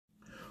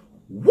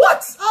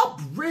What's up,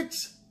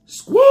 Rich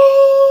Squad?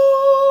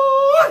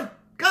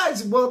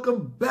 Guys,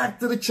 welcome back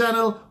to the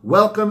channel.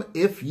 Welcome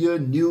if you're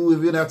new.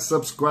 If you're not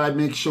subscribed,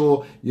 make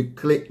sure you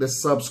click the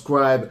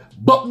subscribe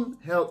button.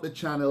 Help the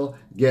channel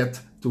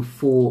get to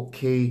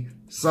 4K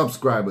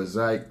subscribers.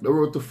 Right? The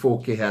road to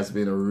 4K has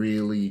been a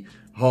really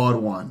hard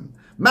one.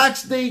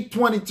 Match day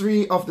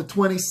 23 of the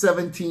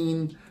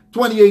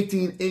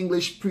 2017-2018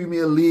 English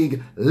Premier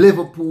League,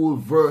 Liverpool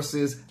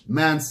versus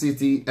Man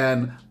City,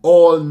 and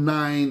all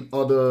 9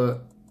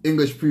 other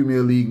English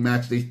Premier League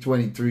match day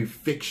 23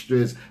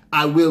 fixtures.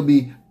 I will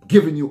be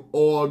giving you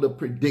all the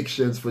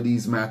predictions for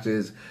these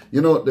matches.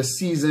 You know, the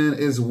season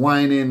is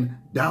winding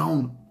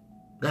down.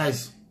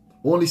 Guys,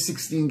 only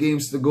 16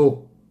 games to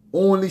go.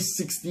 Only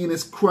 16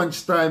 is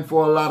crunch time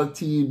for a lot of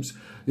teams.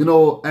 You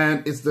know,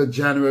 and it's the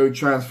January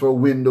transfer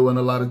window, and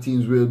a lot of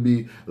teams will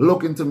be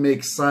looking to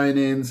make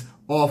signings,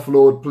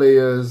 offload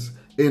players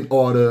in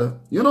order,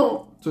 you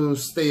know, to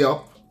stay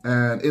up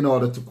and in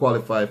order to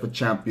qualify for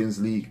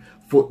Champions League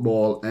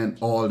football and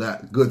all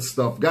that good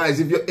stuff. Guys,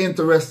 if you're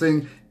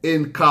interested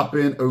in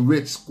copying a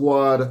Rich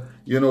Squad,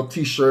 you know,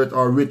 t-shirt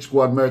or Rich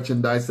Squad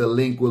merchandise, the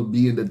link will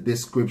be in the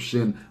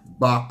description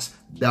box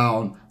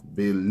down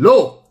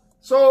below.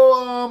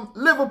 So,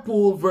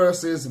 Liverpool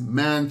versus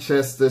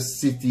Manchester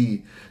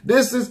City.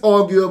 This is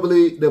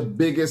arguably the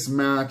biggest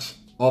match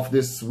of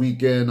this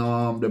weekend.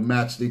 The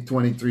match day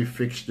 23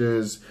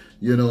 fixtures.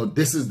 You know,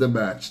 this is the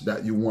match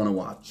that you want to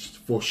watch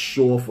for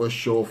sure, for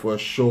sure, for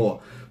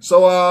sure.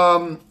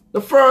 So, the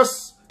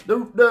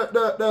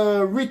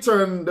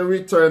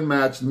return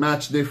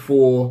match day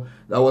 4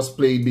 that was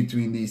played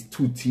between these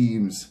two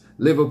teams.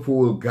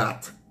 Liverpool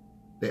got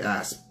their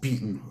ass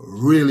beaten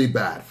really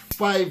bad.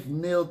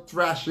 5-0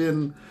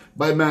 thrashing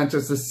by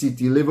Manchester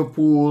City.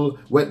 Liverpool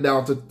went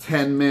down to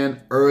 10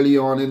 men early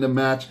on in the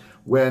match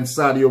when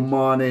Sadio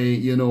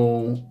Mane, you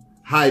know,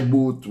 high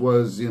boot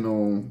was, you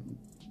know,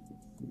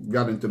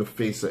 got into the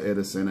face of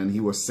Ederson and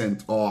he was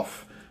sent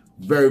off.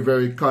 Very,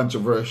 very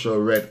controversial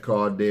red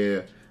card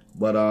there.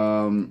 But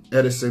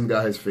Ederson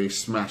got his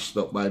face smashed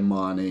up by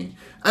Mane.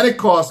 And it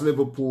cost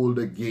Liverpool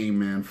the game,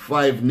 man.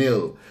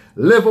 5-0.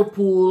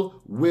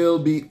 Liverpool will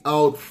be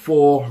out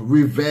for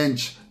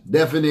revenge.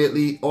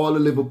 Definitely, all the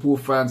Liverpool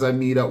fans I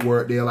meet at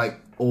work, they're like,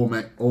 oh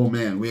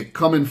man, we're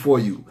coming for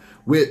you.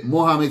 With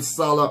Mohamed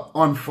Salah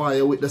on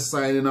fire with the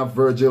signing of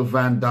Virgil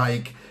van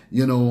Dijk,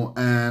 you know,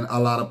 and a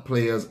lot of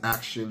players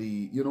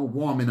actually, you know,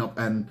 warming up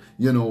and,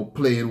 you know,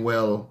 playing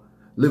well.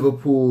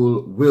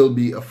 Liverpool will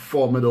be a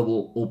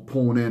formidable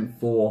opponent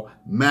for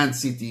Man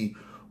City,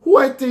 who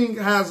I think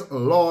has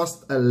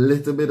lost a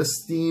little bit of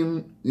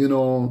steam. You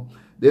know,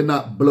 they're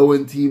not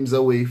blowing teams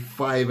away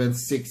 5 and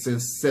 6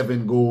 and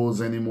 7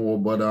 goals anymore,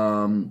 but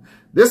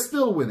they're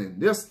still winning.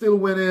 They're still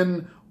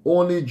winning.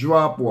 Only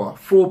drop, what,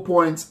 4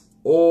 points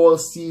all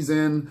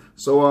season.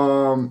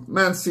 So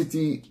Man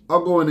City are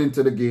going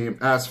into the game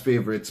as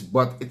favorites,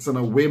 but it's an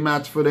away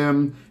match for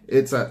them.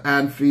 It's at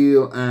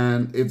Anfield,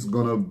 and it's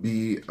gonna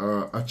be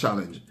a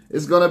challenge.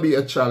 It's gonna be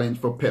a challenge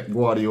for Pep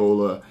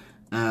Guardiola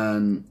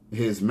and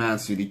his Man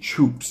City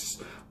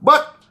troops.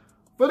 But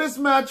for this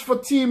match, for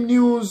team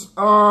news,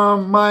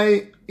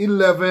 my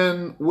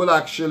 11 will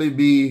actually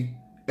be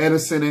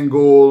Ederson in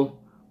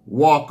goal,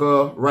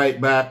 Walker right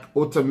back,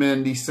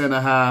 Otamendi center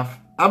half.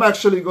 I'm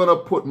actually going to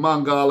put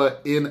Mangala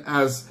in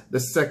as the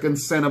second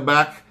center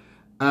back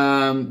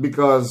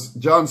because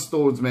John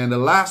Stones, man, the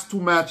last 2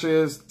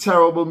 matches,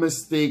 terrible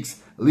mistakes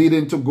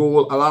leading to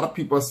goal. A lot of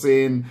people are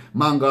saying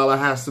Mangala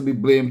has to be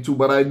blamed too,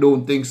 but I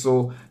don't think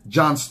so.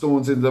 John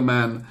Stones is the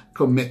man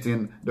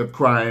committing the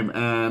crime,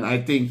 and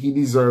I think he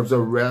deserves a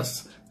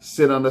rest.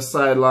 Sit on the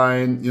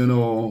sideline, you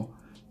know,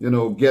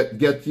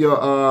 get your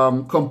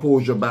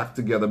composure back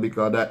together,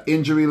 because that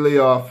injury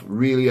layoff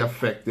really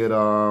affected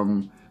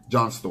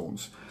John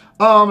Stones.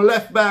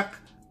 Left back,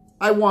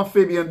 I want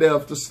Fabian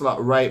Delph to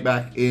slot right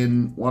back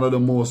in. One of the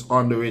most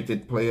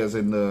underrated players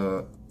in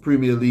the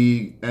Premier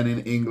League and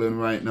in England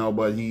right now,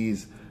 but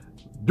he's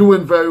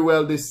doing very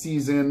well this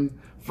season.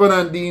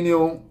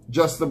 Fernandinho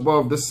just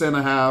above the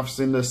center halves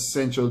in the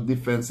central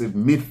defensive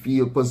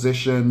midfield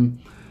position.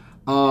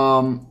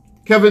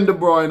 Kevin De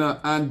Bruyne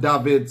and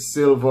David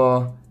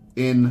Silva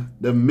in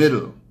the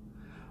middle.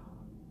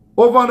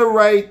 Over on the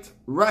right,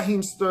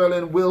 Raheem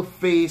Sterling will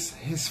face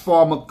his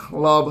former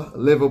club,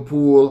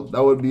 Liverpool.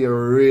 That would be a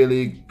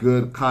really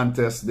good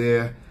contest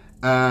there.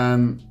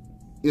 And,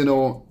 you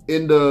know,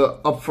 in the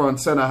upfront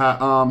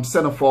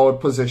center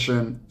forward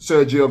position,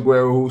 Sergio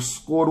Aguero, who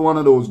scored one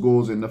of those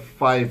goals in the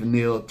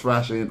 5-0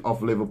 thrashing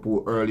of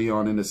Liverpool early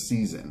on in the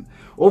season.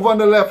 Over on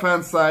the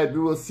left-hand side, we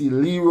will see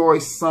Leroy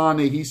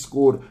Sané. He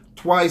scored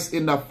twice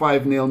in that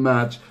 5-0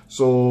 match.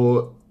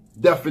 So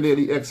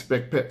definitely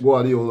expect Pep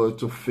Guardiola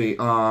to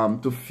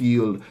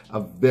field a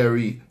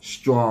very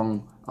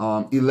strong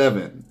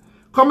 11.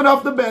 Coming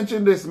off the bench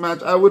in this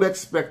match, I would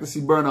expect to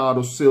see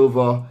Bernardo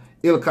Silva,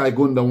 Ilkay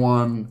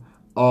Gundogan,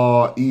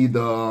 or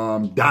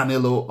either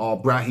Danilo or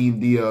Brahim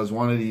Diaz.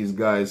 One of these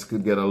guys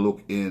could get a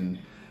look in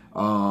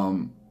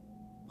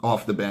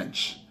off the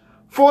bench.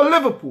 For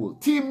Liverpool,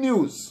 team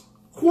news.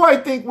 who I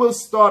think will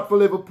start for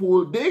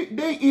Liverpool, they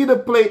either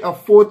play a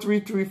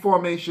 4-3-3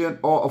 formation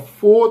or a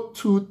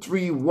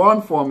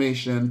 4-2-3-1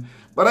 formation.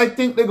 But I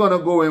think they're going to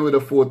go in with a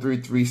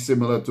 4-3-3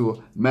 similar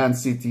to Man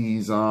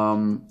City's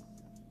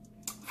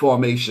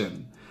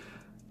formation.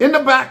 In the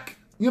back,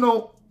 you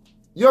know,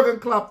 Jurgen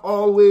Klopp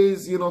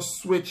always, you know,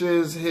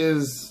 switches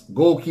his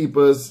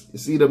goalkeepers.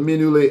 It's either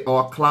Mignolet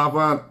or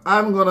Klavan.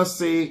 I'm going to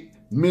say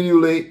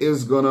Mignolet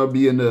is going to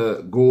be in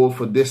the goal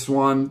for this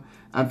one.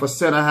 And for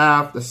centre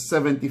half, the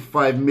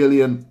 £75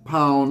 million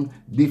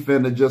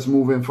defender just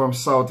moving from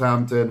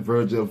Southampton,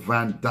 Virgil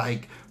van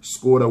Dijk,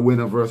 scored a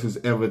winner versus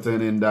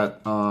Everton in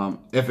that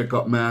FA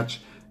Cup match.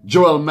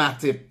 Joel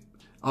Matip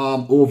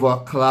over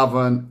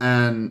Klavan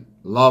and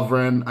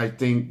Lovren. I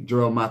think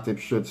Joel Matip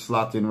should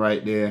slot in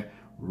right there.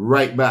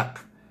 Right back.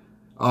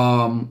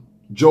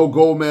 Joe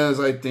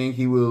Gomez, I think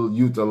he will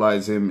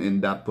utilize him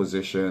in that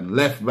position.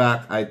 Left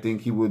back, I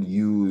think he would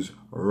use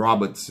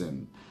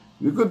Robertson.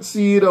 You could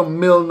see the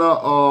Milner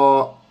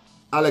or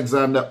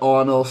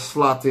Alexander-Arnold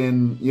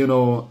slotting, you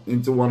know,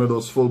 into one of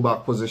those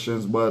fullback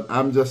positions. But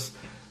I'm just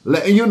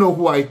letting you know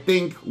who I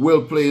think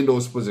will play in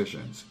those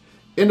positions.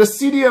 In the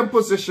CDM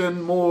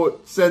position, more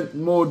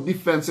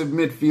defensive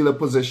midfielder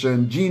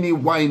position, Gini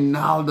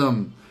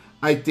Wijnaldum,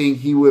 I think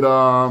he would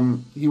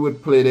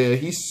play there.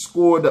 He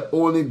scored the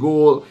only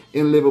goal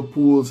in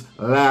Liverpool's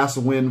last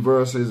win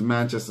versus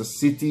Manchester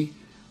City,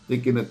 I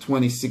think in the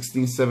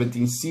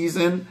 2016-17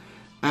 season.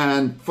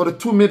 And for the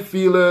two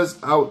midfielders,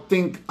 I would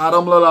think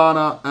Adam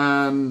Lallana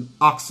and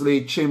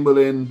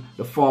Oxlade-Chamberlain,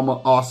 the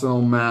former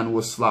Arsenal man,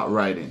 will slot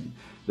right in.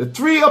 The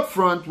three up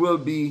front will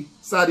be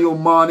Sadio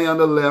Mane on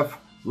the left,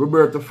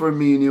 Roberto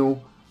Firmino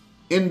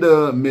in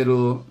the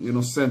middle, you know,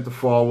 centre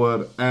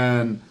forward,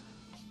 and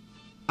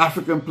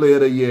African Player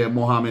of the Year,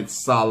 Mohamed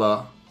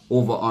Salah,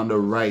 over on the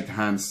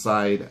right-hand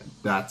side.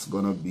 That's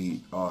going to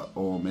be,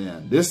 oh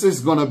man, this is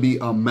going to be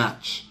a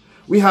match.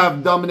 We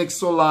have Dominic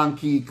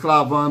Solanke,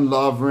 Klavan,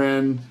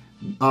 Lovren,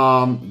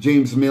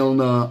 James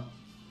Milner,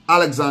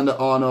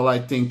 Alexander-Arnold, I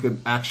think, could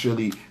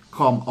actually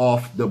come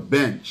off the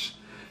bench.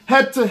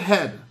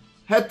 Head-to-head,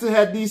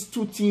 these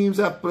two teams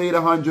have played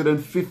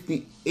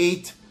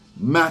 158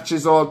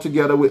 matches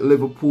altogether, with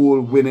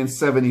Liverpool winning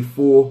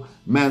 74,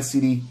 Man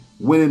City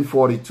winning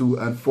 42,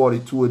 and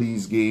 42 of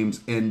these games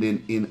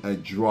ending in a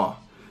draw.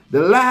 The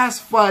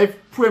last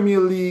 5 Premier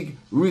League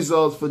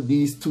results for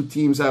these two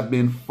teams have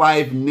been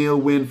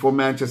 5-0 win for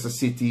Manchester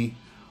City,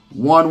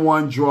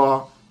 1-1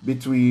 draw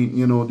between,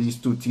 you know, these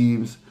two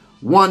teams,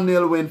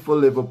 1-0 win for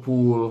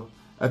Liverpool,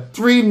 a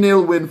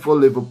 3-0 win for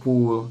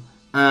Liverpool,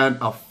 and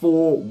a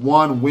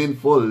 4-1 win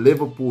for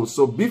Liverpool.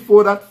 So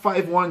before that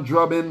 5-1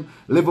 drubbing,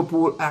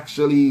 Liverpool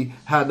actually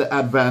had the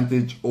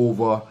advantage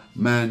over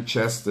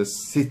Manchester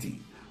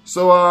City.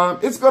 So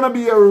it's going to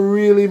be a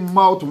really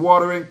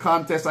mouth-watering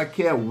contest. I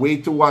can't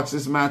wait to watch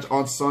this match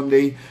on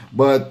Sunday.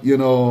 But, you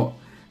know,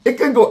 it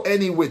can go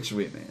any which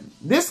way, man.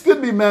 This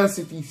could be Man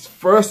City's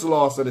first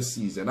loss of the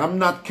season. I'm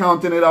not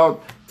counting it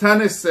out.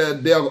 Tanis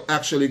said they're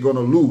actually going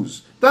to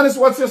lose. Tanis,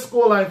 what's your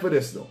scoreline for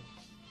this, though?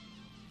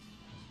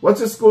 What's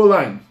your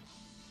scoreline?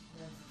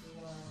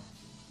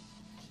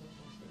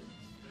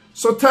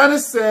 So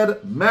Tanis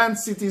said Man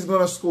City is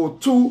going to score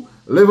 2.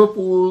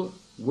 Liverpool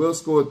will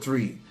score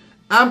 3.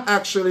 I'm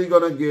actually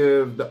going to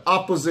give the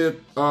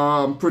opposite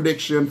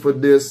prediction for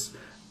this.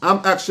 I'm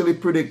actually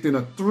predicting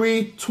a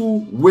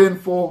 3-2 win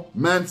for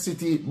Man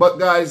City. But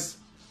guys,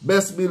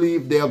 best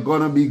believe there are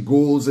going to be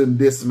goals in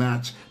this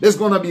match. There's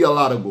going to be a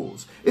lot of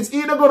goals. It's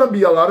either going to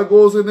be a lot of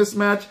goals in this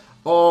match,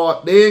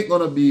 or there ain't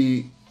going to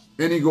be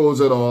any goals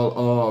at all,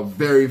 or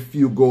very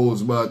few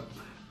goals. But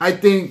I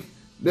think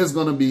there's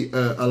going to be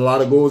a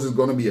lot of goals. It's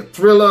going to be a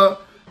thriller.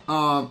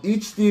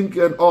 Each team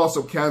can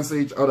also cancel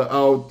each other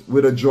out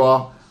with a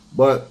draw.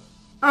 But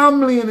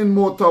I'm leaning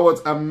more towards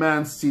a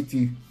Man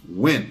City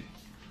win.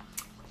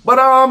 But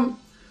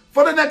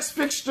for the next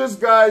fixtures,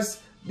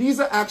 guys, these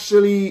are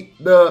actually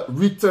the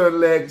return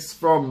legs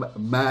from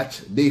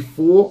match day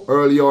 4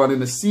 early on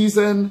in the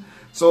season.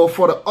 So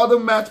for the other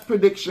match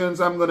predictions,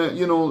 I'm going to,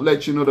 you know,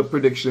 let you know the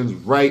predictions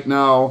right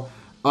now.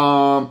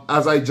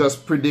 As I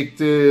just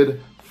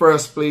predicted,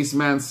 first place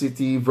Man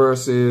City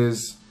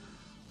versus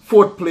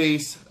 4th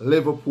place,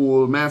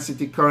 Liverpool. Man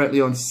City currently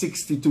on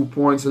 62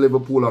 points.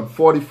 Liverpool on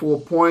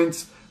 44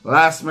 points.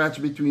 Last match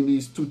between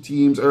these two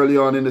teams early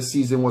on in the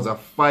season was a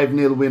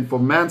 5-0 win for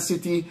Man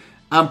City.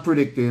 I'm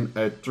predicting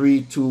a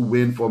 3-2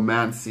 win for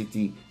Man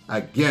City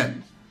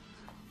again.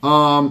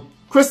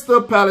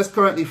 Crystal Palace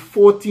currently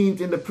 14th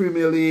in the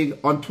Premier League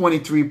on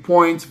 23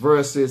 points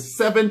versus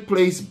 7th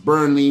place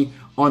Burnley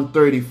on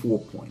 34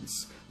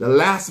 points. The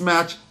last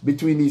match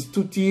between these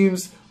two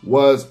teams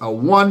was a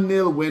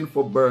 1-0 win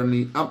for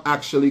Burnley. I'm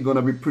actually going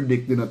to be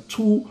predicting a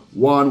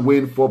 2-1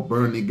 win for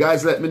Burnley.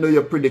 Guys, let me know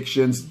your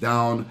predictions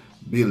down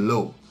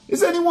below.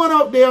 Is anyone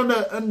out there on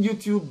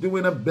YouTube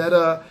doing a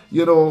better,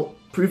 you know,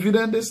 preview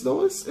than this,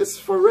 though? It's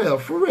for real,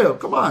 for real.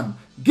 Come on.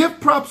 Give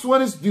props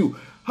when it's due.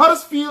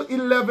 Huddersfield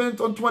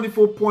 11th on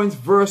 24 points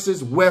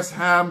versus West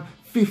Ham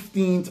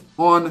 15th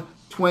on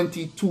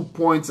 22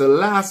 points. The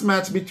last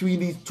match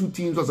between these two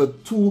teams was a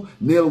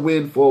 2-0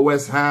 win for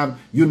West Ham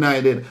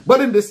United.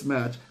 But in this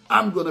match,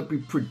 I'm going to be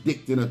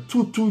predicting a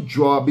 2-2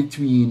 draw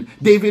between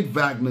David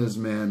Wagner's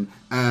men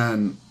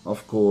and,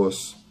 of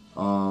course,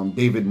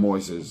 David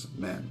Moyes'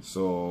 men.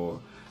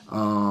 So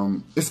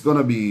it's going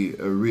to be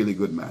a really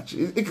good match.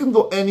 It can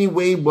go any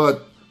way,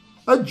 but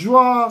a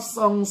draw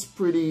sounds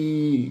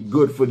pretty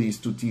good for these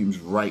two teams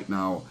right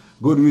now.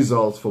 Good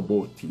results for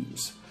both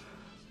teams.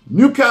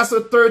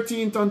 Newcastle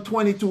 13th on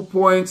 22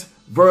 points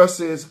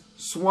versus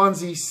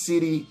Swansea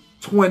City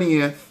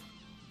 20th,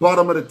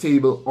 bottom of the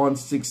table on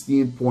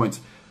 16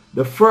 points.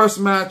 The first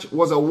match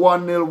was a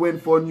 1-0 win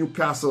for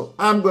Newcastle.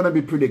 I'm going to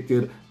be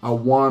predicting a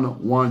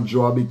 1-1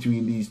 draw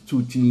between these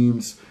two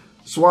teams.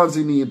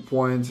 Swansea need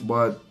points,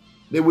 but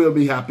they will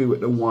be happy with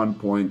the 1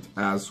 point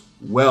as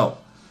well.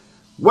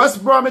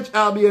 West Bromwich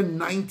Albion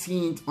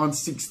 19th on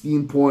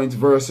 16 points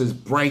versus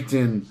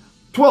Brighton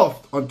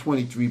 12th on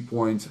 23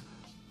 points.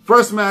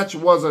 First match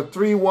was a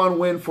 3-1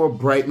 win for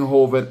Brighton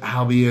Hove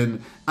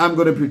Albion. I'm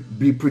going to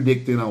be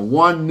predicting a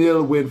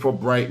 1-0 win for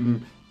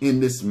Brighton in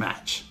this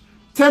match.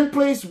 10th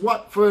place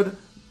Watford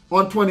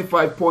on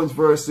 25 points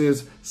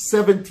versus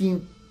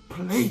 17th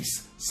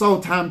place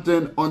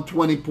Southampton on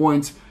 20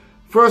 points.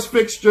 First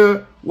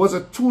fixture was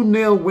a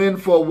 2-0 win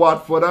for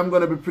Watford. I'm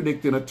going to be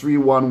predicting a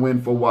 3-1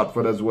 win for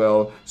Watford as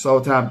well.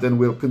 Southampton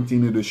will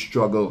continue to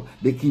struggle.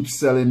 They keep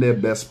selling their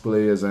best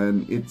players,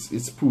 and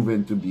it's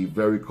proven to be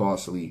very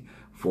costly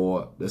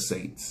for the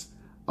Saints.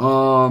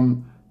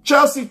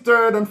 Chelsea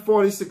 3rd on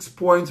 46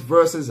 points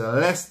versus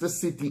Leicester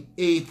City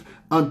 8th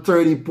on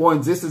 30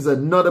 points. This is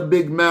another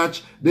big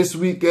match this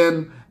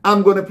weekend.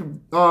 I'm going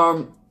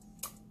to...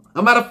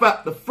 a matter of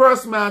fact, the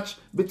first match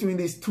between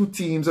these two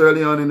teams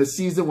early on in the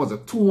season was a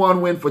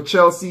 2-1 win for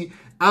Chelsea.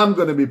 I'm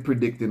going to be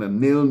predicting a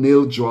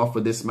 0-0 draw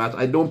for this match.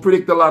 I don't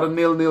predict a lot of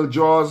 0-0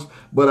 draws,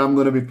 but I'm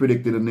going to be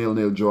predicting a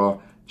 0-0 draw.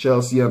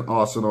 Chelsea and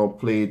Arsenal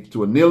played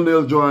to a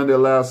 0-0 draw in their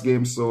last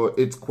game, so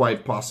it's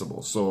quite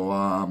possible. So,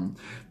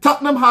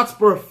 Tottenham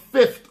Hotspur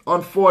 5th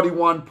on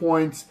 41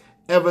 points.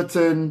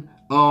 Everton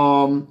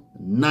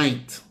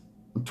 9th,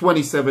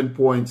 27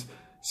 points.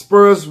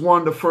 Spurs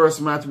won the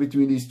first match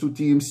between these two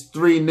teams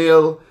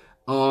 3-0.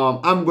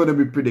 I'm going to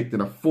be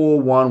predicting a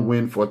 4-1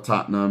 win for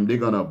Tottenham. They're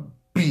going to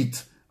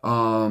beat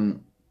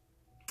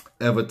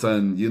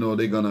Everton. You know,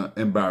 they're going to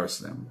embarrass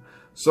them.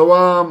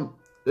 So,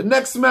 the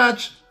next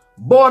match,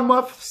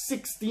 Bournemouth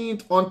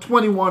 16th on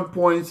 21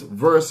 points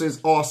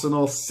versus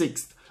Arsenal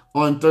 6th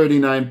on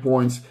 39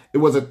 points. It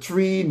was a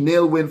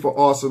 3-0 win for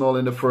Arsenal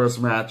in the first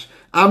match.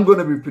 I'm going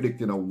to be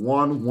predicting a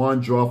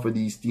 1-1 draw for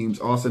these teams.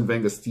 Arsene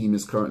Wenger's team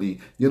is currently,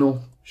 you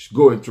know,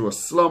 going through a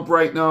slump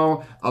right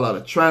now. A lot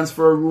of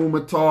transfer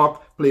rumor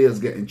talk. Players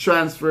getting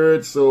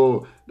transferred.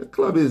 So the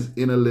club is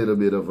in a little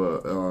bit of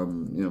a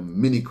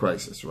mini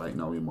crisis right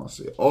now, we must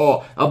say.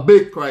 Or a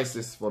big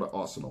crisis for the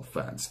Arsenal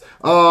fans.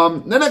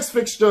 The next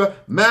fixture,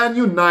 Man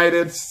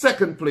United,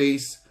 2nd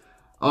place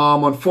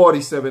on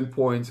 47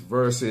 points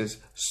versus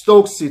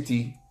Stoke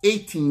City,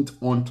 18th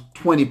on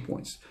 20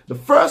 points. The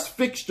first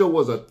fixture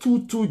was a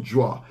 2-2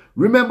 draw.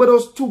 Remember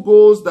those 2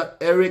 goals that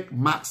Eric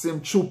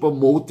Maxim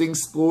Choupo-Moting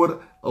scored?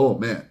 Oh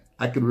man,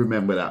 I can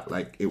remember that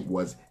like it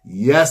was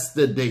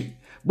yesterday.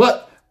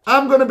 But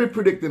I'm going to be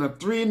predicting a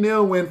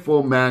 3-0 win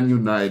for Man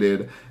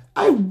United.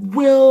 I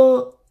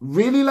will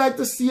really like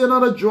to see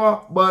another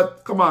draw,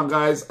 but come on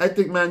guys, I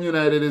think Man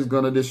United is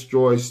going to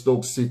destroy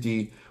Stoke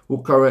City,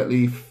 who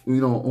currently,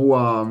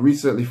 who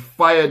recently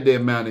fired their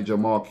manager,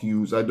 Mark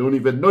Hughes. I don't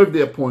even know if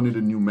they appointed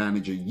a new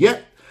manager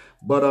yet,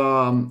 but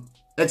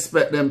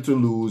expect them to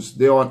lose.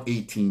 They're on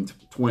 18th,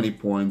 20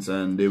 points,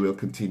 and they will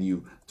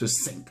continue to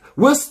sink.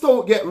 Will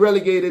Stoke get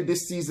relegated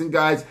this season,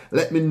 guys?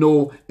 Let me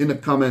know in the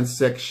comment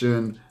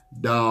section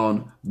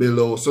down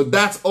below. So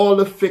that's all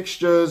the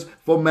fixtures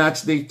for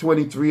match day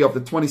 23 of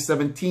the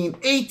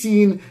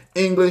 2017-18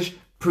 English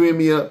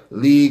Premier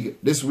League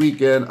this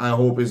weekend. I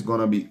hope it's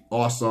gonna be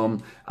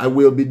awesome. I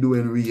will be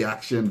doing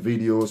reaction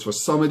videos for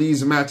some of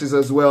these matches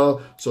as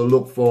well, so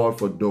look forward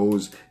for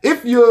those.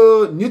 If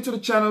you're new to the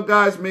channel,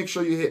 guys, make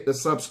sure you hit the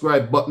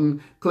subscribe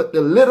button, click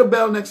the little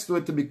bell next to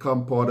it to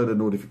become part of the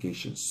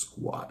notification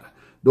squad.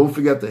 Don't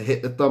forget to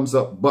hit the thumbs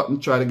up button.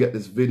 Try to get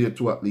this video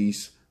to at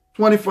least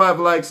 25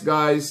 likes,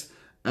 guys.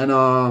 And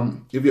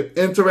if you're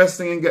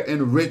interested in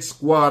getting Rich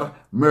Squad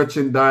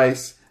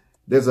merchandise,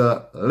 there's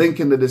a link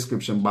in the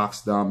description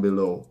box down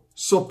below.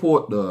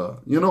 Support the,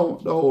 the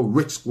whole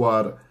Rich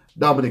Squad,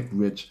 Dominic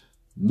Rich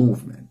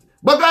movement.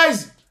 But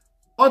guys,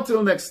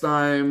 until next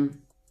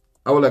time,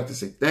 I would like to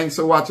say thanks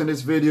for watching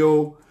this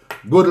video.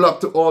 Good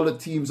luck to all the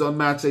teams on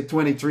match day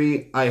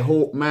 23. I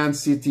hope Man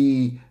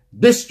City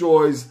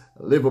destroys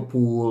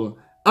Liverpool.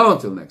 And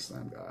until next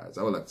time, guys,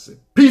 I would like to say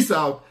peace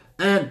out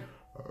and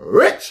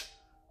Rich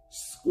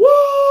Squad.